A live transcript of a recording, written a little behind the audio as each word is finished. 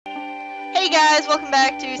Hey guys, welcome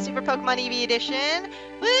back to Super Pokemon Eevee Edition.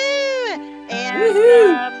 Woo!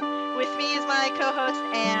 And with me is my co-host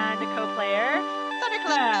and co-player,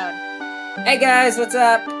 Thundercloud. Hey guys, what's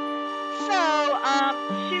up? So,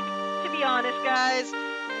 to be honest, guys,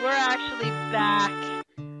 we're actually back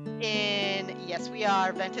in, yes we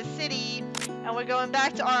are, Ventus City, and we're going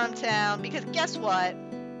back to Arm Town because guess what?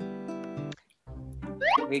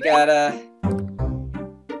 We gotta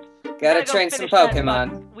train some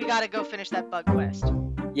Pokemon. We gotta go finish that bug quest.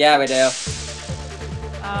 Yeah, we do.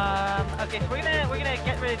 Okay, so we're gonna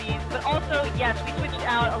get rid of these, but also, yes, we switched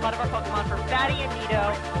out a lot of our Pokemon for Batty and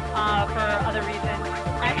Nido, for other reasons.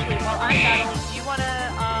 Actually, while I'm battling, do you wanna,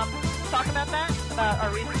 talk about that? About our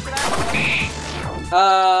reasons for that?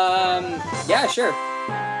 Yeah, sure.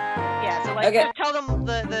 Yeah, so, like, okay. just tell them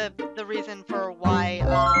the reason for why,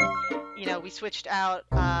 you know, we switched out,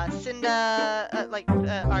 our Cyndaquil,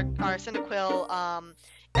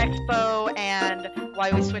 Expo, and why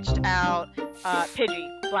we switched out, Pidgey,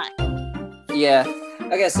 Black. Yeah.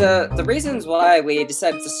 Okay, so the reasons why we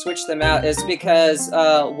decided to switch them out is because,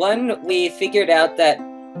 one, we figured out that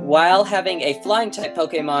while having a flying-type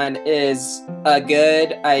Pokemon is a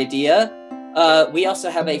good idea, we also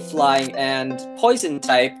have a flying and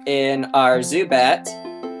poison-type in our Zubat,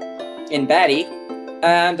 in Batty.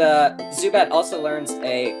 And Zubat also learns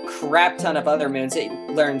a crap ton of other moves. It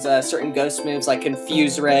learns certain ghost moves like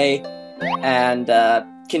Confuse Ray and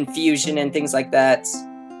Confusion and things like that.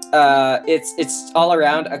 It's all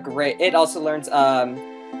around a great. It also learns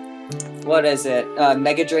what is it?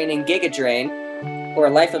 Mega Drain and Giga Drain, or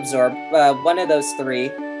Life Absorb. One of those three,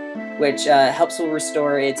 which helps will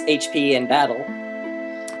restore its HP in battle.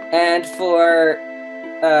 And for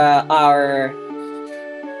our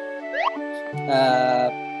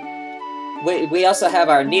we also have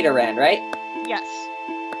our Nidoran, right? Yes.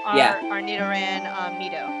 Our Nidoran,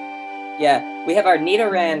 Nido. Yeah, we have our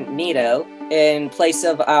Nidoran Nido in place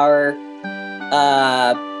of our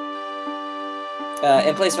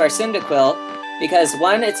Cyndaquil, because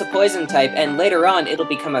one, it's a poison type, and later on it'll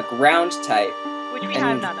become a ground type. Which we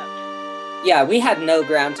have none of. Yeah, we had no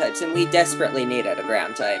ground types, and we desperately needed a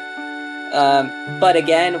ground type. But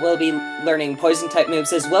again, we'll be learning poison-type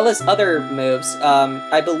moves as well as other moves.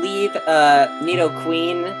 I believe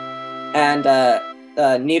Nidoqueen and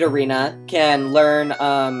Nidorina can learn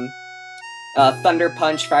Thunder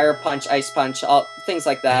Punch, Fire Punch, Ice Punch, all things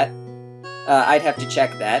like that. I'd have to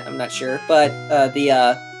check that. I'm not sure, but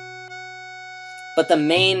the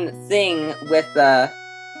main thing with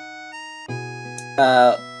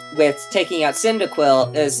taking out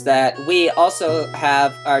Cyndaquil is that we also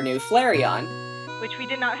have our new Flareon. Which we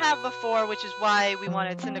did not have before, which is why we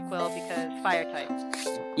wanted Cyndaquil, because fire type.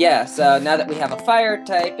 Yeah, so now that we have a fire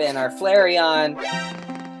type in our Flareon,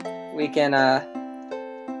 we can,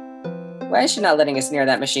 why is she not letting us near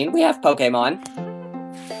that machine? We have Pokemon.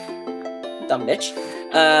 Dumb bitch.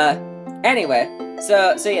 Anyway,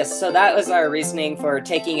 so yes, so that was our reasoning for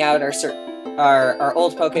taking out our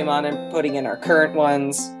old Pokemon and putting in our current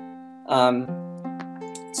ones.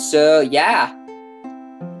 So yeah.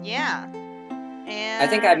 Yeah. And I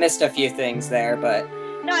think I missed a few things there, but...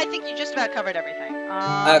 No, I think you just about covered everything.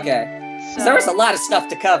 Okay. So there was a lot of stuff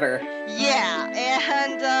to cover. Yeah,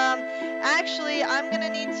 and, actually, I'm gonna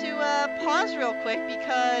need to, pause real quick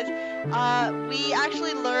because, we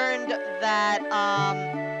actually learned that,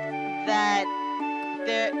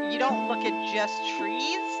 you don't look at just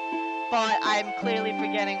trees. But I'm clearly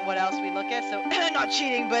forgetting what else we look at, so not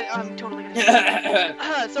cheating, but I'm totally gonna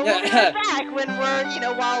so we'll be right back when we're, you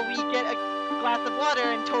know, while we get a glass of water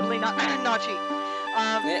and totally not cheat.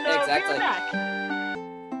 Exactly. We're back.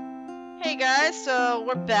 Hey guys, so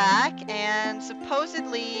we're back, and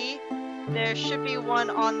supposedly there should be one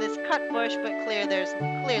on this cut bush, but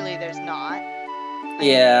clearly there's not.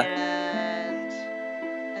 Yeah.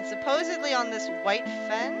 And supposedly on this white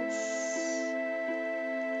fence.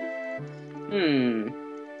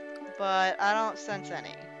 But I don't sense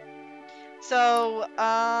any. So,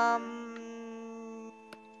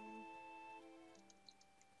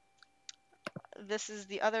 this is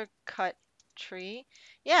the other cut tree.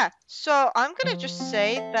 Yeah, so I'm gonna just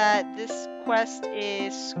say that this quest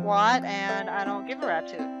is squat and I don't give a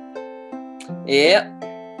rat's hoot. Yep.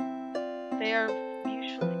 They are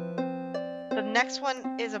usually... The next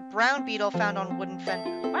one is a brown beetle found on wooden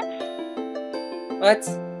fences. What? What?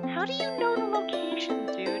 How do you know the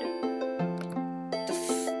locations, dude?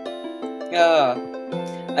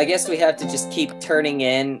 I guess we have to just keep turning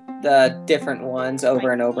in the different ones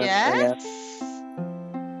over and over. Yes?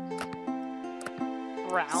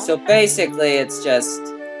 Brown? So basically, it's just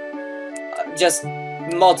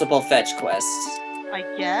multiple fetch quests. I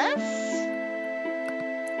guess?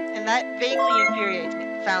 and that vaguely infuriates me.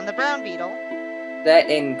 Found the brown beetle.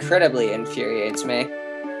 That incredibly infuriates me.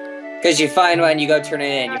 Because you find one, you go turn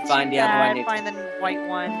it in. Not You find too the other bad. one. You Find the white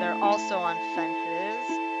one. They're also on fences.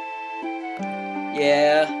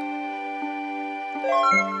 Yeah.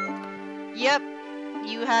 Yep.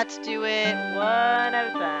 You had to do it one at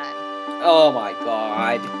a time. Oh my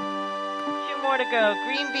god. 2 more to go.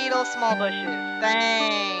 Green beetle, small bushes.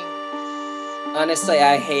 Thanks. Honestly,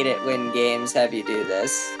 I hate it when games have you do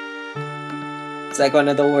this. It's like one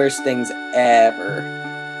of the worst things ever.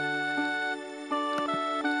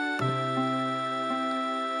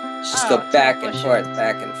 Just go back and forth,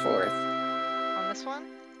 back and forth. On this one?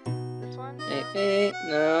 This one? Maybe,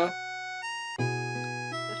 no.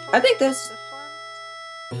 This one? I think this one?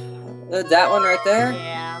 that one right there?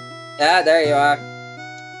 Yeah. Yeah, there you are.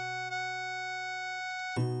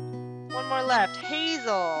 One more left.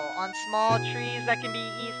 Hazel on small trees that can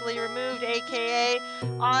be easily removed, aka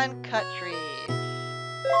on cut trees.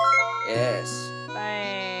 Yes.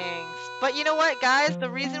 Thanks. But you know what, guys? The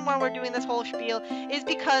reason why we're doing this whole spiel is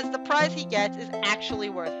because the prize he gets is actually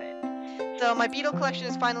worth it. So my beetle collection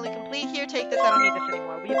is finally complete here. Take this, I don't need this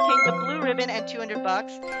anymore. We obtained the blue ribbon and 200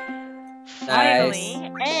 bucks. Finally.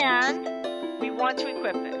 Nice. And we want to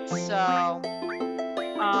equip this. So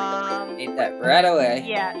Need that right away.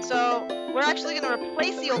 yeah, so we're actually going to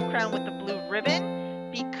replace the old crown with the blue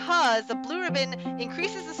ribbon because the blue ribbon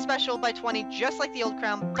increases the special by 20 just like the old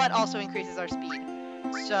crown, but also increases our speed.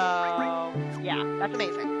 So yeah, that's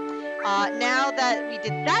amazing. Now that we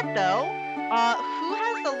did that though, who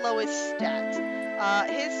has the lowest stat?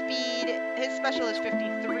 His special is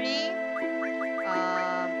 53.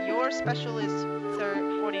 Your special is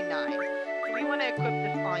 49. So we want to equip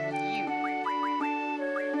this on you.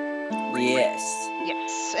 Yes.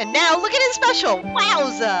 Yes. And now look at his special.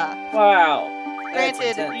 Wowza! Wow.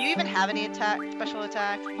 Granted, do you even have any special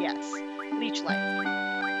attacks? Yes. Leech life.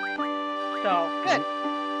 So good.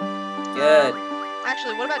 Good.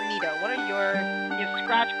 Actually, what about Nito? What are your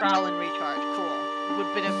scratch, growl, and recharge? Cool.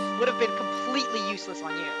 Would have been completely useless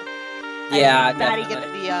on you. Yeah, and Batty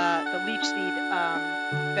definitely. gets the leech seed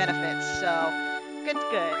benefits. So good.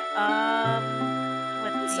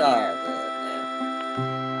 Let's It's see all here. good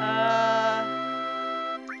now.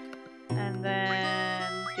 And then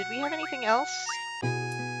did we have anything else?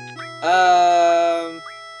 No.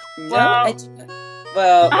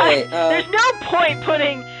 Wait. There's no point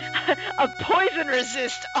putting a poison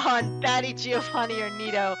resist on Batty, Giovanni, or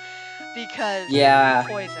Nito because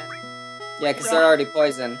poison. Yeah, because they're already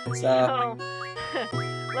poisoned. So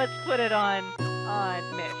let's put it on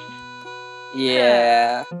Mist.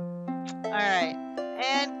 Yeah. All right.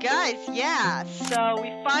 And guys, yeah. So we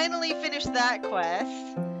finally finished that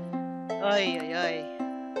quest. Oy oy oy.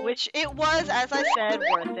 Which it was, as I said,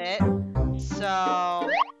 worth it. So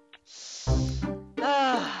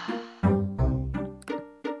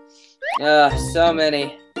so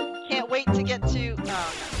many. Can't wait to get to. Oh no.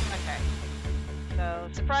 Okay. So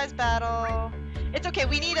surprise battle. It's okay.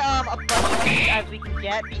 We need a bunch of these as we can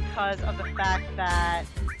get because of the fact that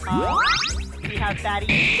we have Batty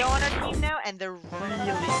and Nito on our team now, and they're really.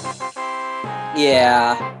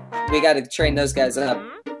 Yeah, we gotta train those guys up.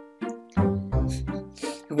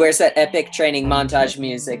 Where's that epic training montage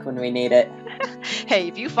music when we need it? Hey,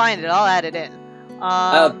 if you find it, I'll add it in.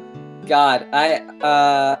 Oh God,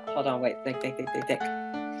 hold on, wait, think.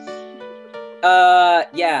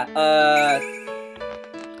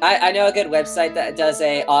 I know a good website that does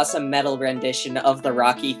a awesome metal rendition of the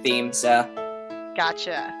Rocky theme, so.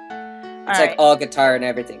 Gotcha. It's like all guitar and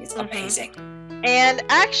everything. It's amazing. And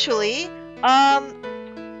actually, I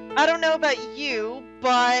don't know about you,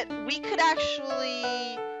 but we could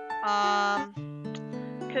actually,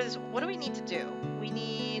 because what do we need to do? We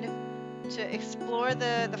need to explore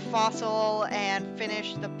the fossil and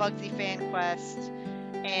finish the Bugsy fan quest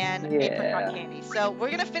and apricot candy. So we're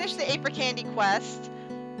gonna finish the apricot candy quest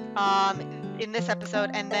in this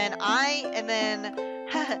episode, and then and then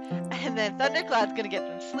Thundercloud's gonna get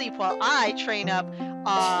some sleep while I train up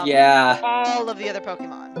all of the other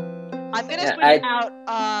Pokemon. I'm gonna switch out.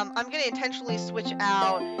 I'm gonna intentionally switch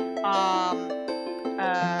out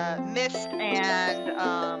Mist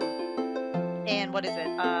and what is it?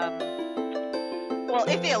 Well,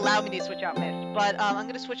 if they allow me to switch out Mist, but I'm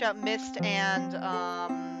gonna switch out Mist and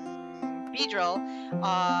Beedrill,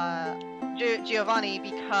 Giovanni,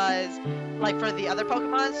 because like for the other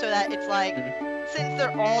Pokemon, so that it's like since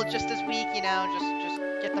they're all just as weak, you know, just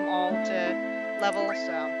get them all to level.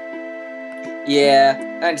 So. Yeah,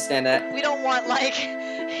 I understand that. We don't want, like,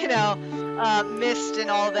 you know, Mist and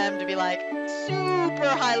all of them to be, like, super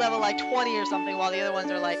super high level, like 20 or something, while the other ones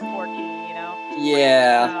are like 14, you know?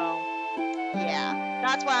 Yeah. So, yeah.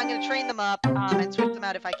 That's why I'm going to train them up and switch them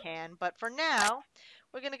out if I can. But for now,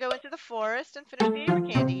 we're going to go into the forest and finish the Aver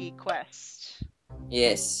Candy quest.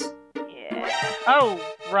 Yes. Yeah. Oh,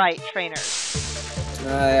 right, trainers. Oh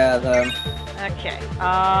yeah, them. Okay.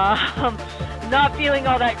 Not feeling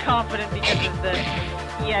all that confident because of the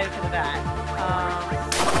because of that.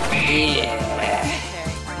 Yeah.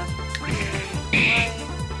 Okay.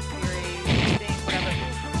 Fury,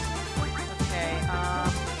 okay.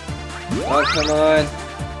 Oh, come on.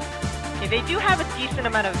 Okay, they do have a decent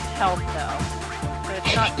amount of health though, so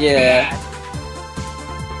it's not too Yeah. bad.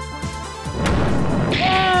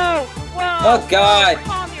 Whoa! Whoa! Oh God!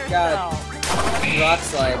 Calm yourself. Rock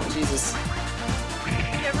slide, Jesus.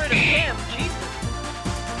 Get rid of him, Jesus.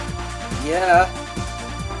 Yeah.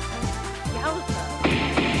 Yowza.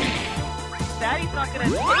 Daddy's not gonna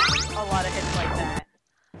take a lot of hits like that.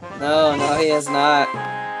 No, he is not.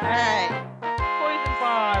 Alright. Poison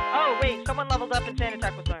Barb. Oh, wait, someone leveled up and Sand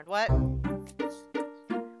Attack was learned. What?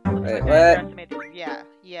 Wait, what?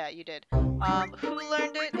 Yeah, you did. Who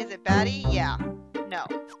learned it? Is it Batty? Yeah. No.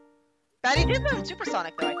 Batty did learn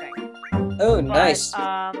Supersonic though, I think. Oh, But, nice.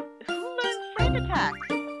 who learned Sand Attack?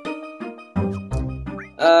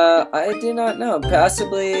 I do not know.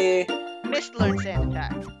 Possibly Mist learned Sand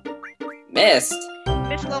Attack. Mist.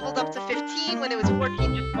 Mist leveled up to 15 when it was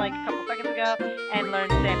 14 just like a couple seconds ago, and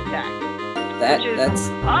learned Sand Attack. That's.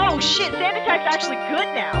 Oh shit, Sand Attack's actually good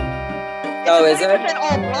now! Oh, is It's it? 100%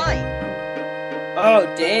 all blind! Oh,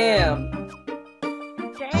 damn.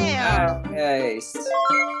 Damn! Okay.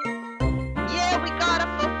 Yeah, we got a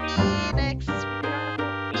Phoenix!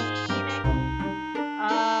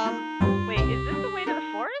 Wait, is this the way to the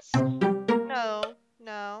forest? No.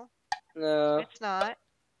 No. It's not.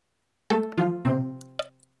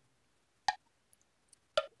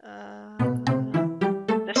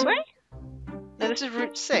 This way? No, this is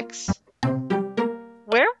Route 6.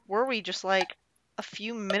 Where were we just like a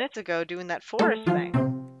few minutes ago doing that forest thing?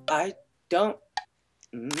 I don't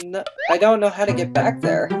know how to get back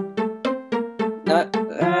there.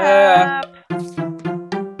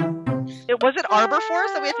 Was it Arbor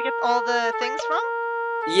Forest that we had to get all the things from?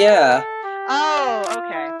 Yeah. Oh,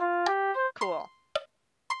 okay. Cool.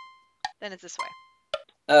 Then it's this way.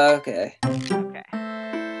 Okay. Okay.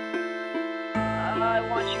 I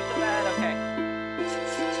want you so bad. Okay.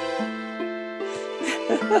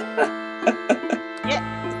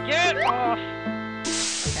 Get off!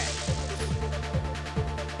 Okay.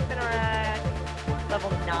 Spinarak.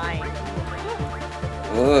 Level 9.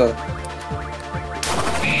 Ooh.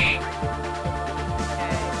 Okay.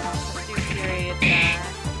 Let's do Fury Attack.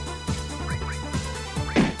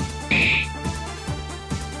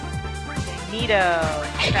 Neato.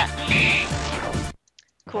 Scratch.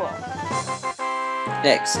 Cool.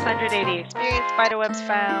 Next. 180 experience, spiderwebs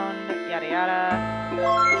found, yada yada.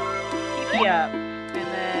 TP up. And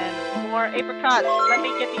then more apricots. Let me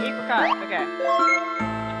get the apricots. Okay.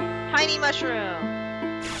 Tiny mushroom.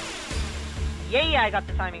 Yay, I got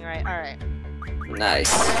the timing right. Alright.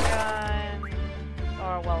 Nice. Gun.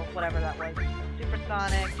 Or, well, whatever that was.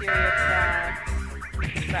 Supersonic, Fury Attack,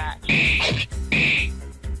 Scratch.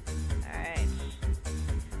 Alright.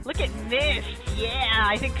 Look at Mist! Yeah!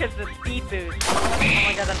 I think because the speed boost. Oh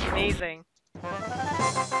my god, that's amazing.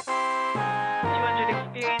 200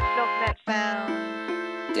 experience, Silk Net found.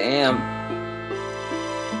 Damn.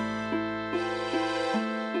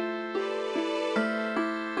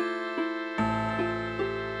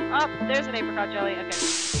 Oh, there's an apricot jelly. Okay.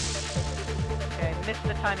 Okay, missed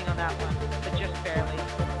the timing on that one, but just barely.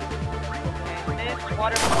 Okay, missed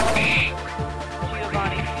waterfall.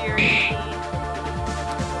 Giovanni Fury.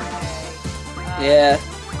 Okay. Yeah.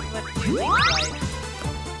 Let's do Leaf Life.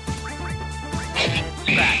 And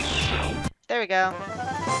Scratch. There we go.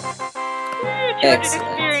 Woo, 200 Excellent.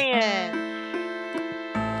 experience!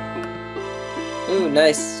 Ooh,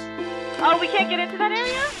 nice. Oh, we can't get into that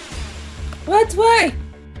area? What? Why?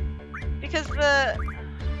 Because of the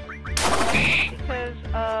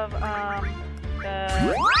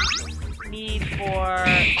need for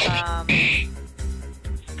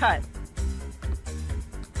cut.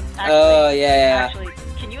 Oh, yeah. Actually,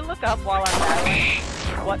 can you look up while I'm battling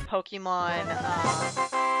what Pokemon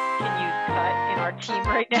can use cut in our team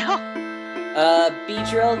right now?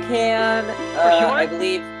 Beedrill can. For sure? I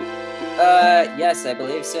believe. Yes, I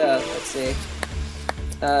believe so. Let's see.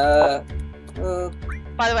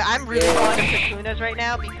 By the way, I'm really fond of Kakunas right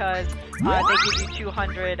now because they give you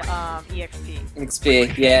 200 EXP.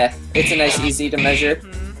 XP, yeah. It's a nice, easy to measure.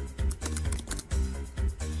 Mm-hmm.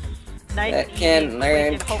 Nice, That can easy,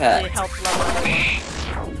 learn hopefully cut. help level everyone.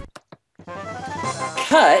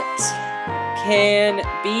 Cut can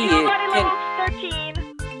be... Level 13.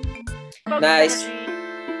 Focus Nice.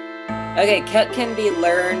 energy. Okay, Cut can be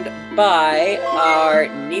learned by our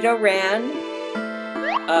Nidoran.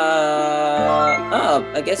 Oh,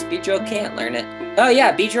 I guess Beedrill can't learn it. Oh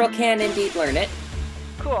yeah, Beedrill can indeed learn it.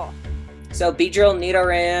 Cool. So Beedrill,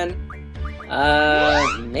 Nidoran,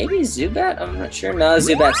 maybe Zubat? I'm not sure. No,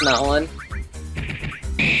 Zubat's not one.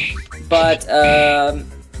 But,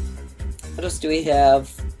 what else do we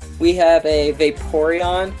have? We have a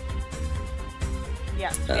Vaporeon.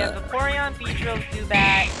 Yeah, we have Vaporeon, Beedrill,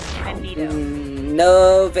 Zubat, and Nido.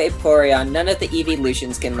 No Vaporeon. None of the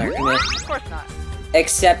evolutions can learn it. Of course not.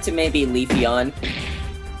 Except maybe Leafeon.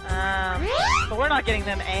 But we're not getting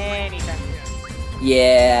them anytime soon.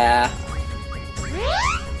 Yeah.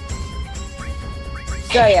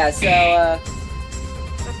 So yeah, so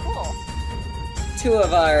cool. 2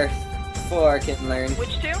 of our 4 can learn.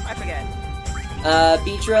 Which 2? I forget.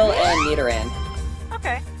 Beedrill and Nidoran.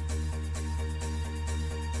 Okay.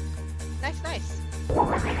 Nice.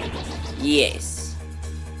 Yes.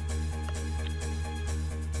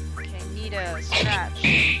 Okay, Nido, Scratch.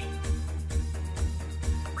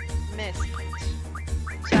 Mist.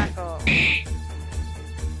 Tackle.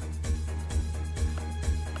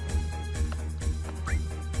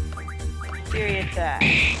 Serious attack.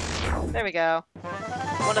 There we go.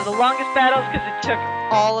 One of the longest battles because it took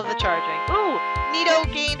all of the charging. Ooh! Nido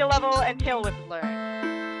gained a level and Tail Whip is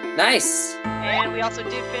learned. Nice. And we also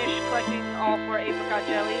did finish collecting all 4 apricot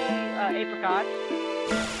jelly, apricots.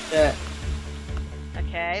 Yeah.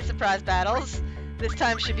 Okay, surprise battles. This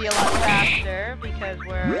time should be a lot faster because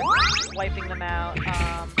we're wiping them out with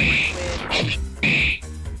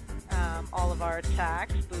all of our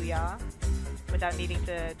attacks. Booyah. Without needing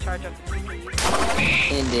to charge up the CPs.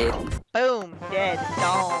 Indeed. Boom! Dead.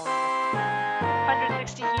 Gone.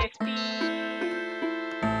 160 EXP.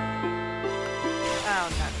 Oh,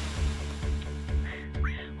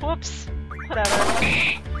 no. Whoops. Whatever.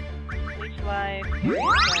 Leech life.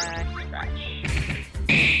 Attack. Scratch.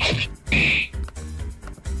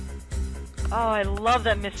 Oh, I love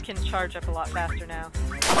that Mist can charge up a lot faster now.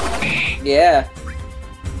 Yeah.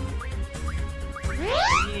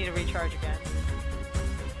 You need to recharge again.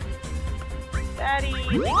 Daddy,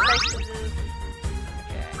 leech life scissors.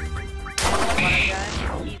 Okay. One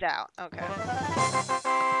gun. He's out. Okay.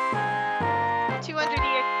 200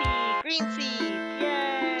 EXP. Green seeds.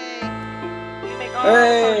 Yay! You make all the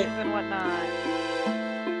potions and whatnot.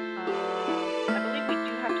 I believe we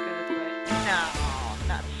do have to go this way. No,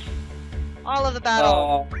 nuts. All of the battle.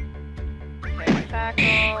 Oh. Okay,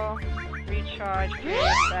 tackle, recharge,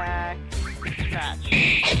 back, scratch.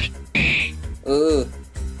 Ooh.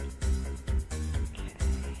 Okay.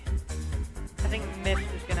 I think Mist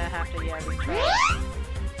is gonna have to, recharge.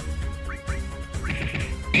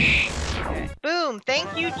 Okay. Boom! Thank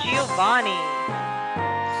you, Giovanni!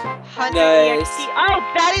 100 Nice. EXP. Oh,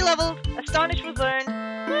 baddie level! Astonish was learned.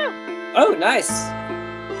 Woo! Oh, nice.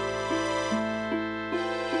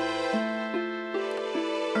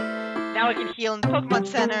 Now I can heal in the Pokemon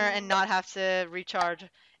Center and not have to recharge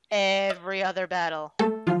every other battle.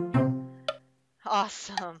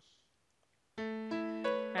 Awesome.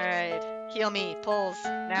 Alright, heal me, pulls,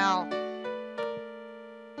 now.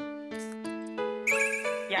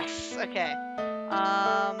 Yes, okay.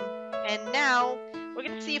 And now, we're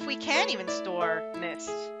gonna see if we can even store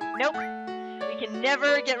Mist. Nope. We can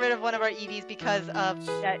never get rid of one of our Eevees because of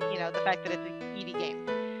that, the fact that it's an Eevee game.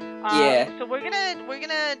 Yeah. So we're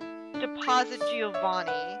gonna deposit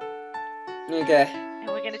Giovanni. Okay. And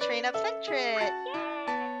we're gonna train up Sentret.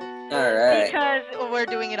 Alright. Because we're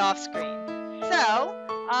doing it off screen. So,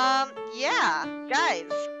 yeah,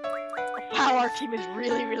 guys. Wow, our team is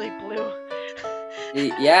really, really blue.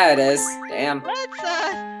 Yeah, it is. Damn.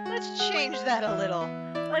 Let's change that a little.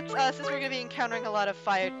 Since we're gonna be encountering a lot of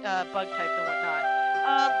fire, bug types and whatnot.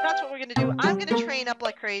 That's what we're gonna do. I'm gonna train up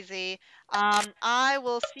like crazy. I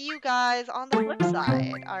will see you guys on the flip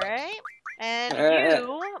side, alright? And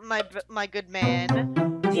you, my good man,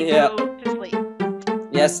 need to go to sleep.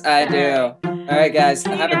 Yes, I do. Alright, guys.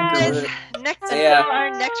 See you Have guys a good... until our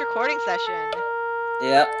next recording session.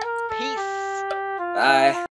 Yep. Peace. Bye.